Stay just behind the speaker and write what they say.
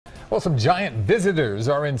Well, some giant visitors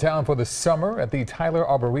are in town for the summer at the Tyler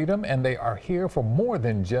Arboretum, and they are here for more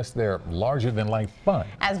than just their larger-than-life fun.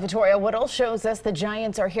 As Vittoria Woodill shows us, the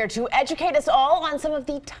giants are here to educate us all on some of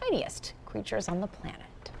the tiniest creatures on the planet.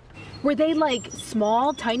 Were they like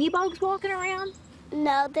small, tiny bugs walking around?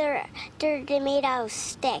 No, they're made out of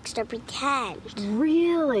sticks. They're pretend.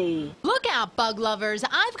 Really? Look out, bug lovers.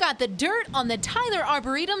 I've got the dirt on the Tyler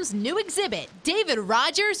Arboretum's new exhibit, David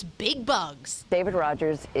Rogers' Big Bugs. David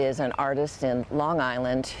Rogers is an artist in Long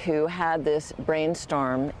Island who had this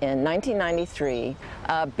brainstorm in 1993.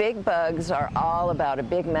 Big bugs are all about a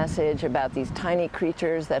big message about these tiny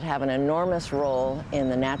creatures that have an enormous role in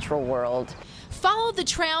the natural world. Follow the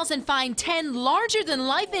trails and find 10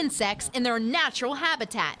 larger-than-life insects in their natural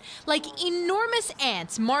habitat, like enormous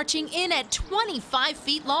ants marching in at 25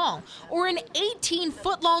 feet long, or an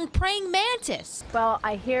 18-foot-long praying mantis. Well,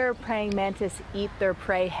 I hear praying mantis eat their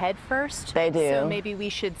prey head first. They do. So maybe we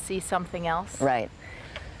should see something else. Right.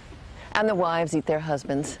 And the wives eat their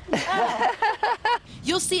husbands.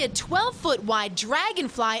 You'll see a 12-foot-wide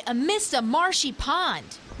dragonfly amidst a marshy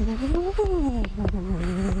pond.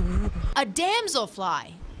 A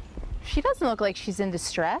damselfly. She doesn't look like she's in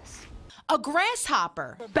distress. A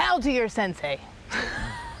grasshopper. Bow to your sensei.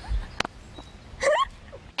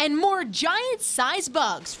 And more giant-sized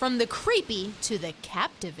bugs, from the creepy to the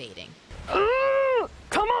captivating.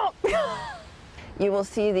 Come on! You will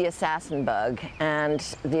see the assassin bug, and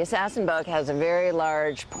the assassin bug has a very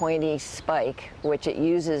large pointy spike which it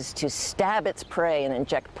uses to stab its prey and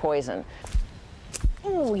inject poison.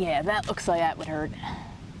 Oh yeah, that looks like that would hurt.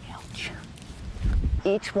 Ouch.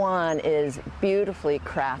 Each one is beautifully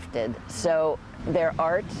crafted, so they're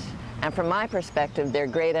art, and from my perspective, they're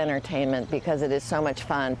great entertainment because it is so much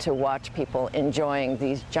fun to watch people enjoying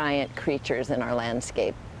these giant creatures in our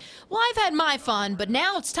landscape. Well, I've had my fun, but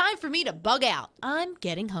now it's time for me to bug out. I'm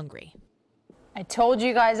getting hungry. I told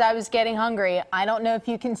you guys I was getting hungry. I don't know if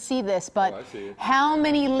you can see this, but how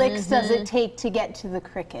many licks does it take to get to the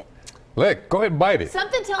cricket? Lick, go ahead and bite it.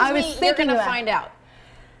 Something tells me you're going to find out.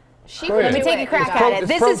 Let me take a crack at it.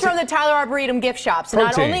 This is from the Tyler Arboretum gift shop. So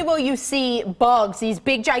not only will you see bugs, these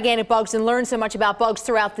big gigantic bugs, and learn so much about bugs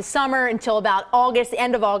throughout the summer until about August, the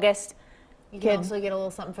end of August. You can also get a little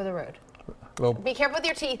something for the road. Be careful with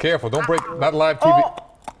your teeth. Careful, don't break, not live TV. Oh,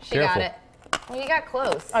 she got it. Well, you got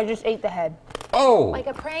close. I just ate the head. Oh. Like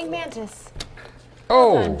a praying mantis.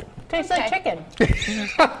 Oh. Tastes like chicken.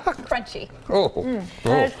 Crunchy. Oh.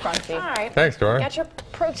 That is crunchy. All right. Thanks, Tori. Got your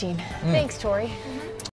protein. Thanks, Tori.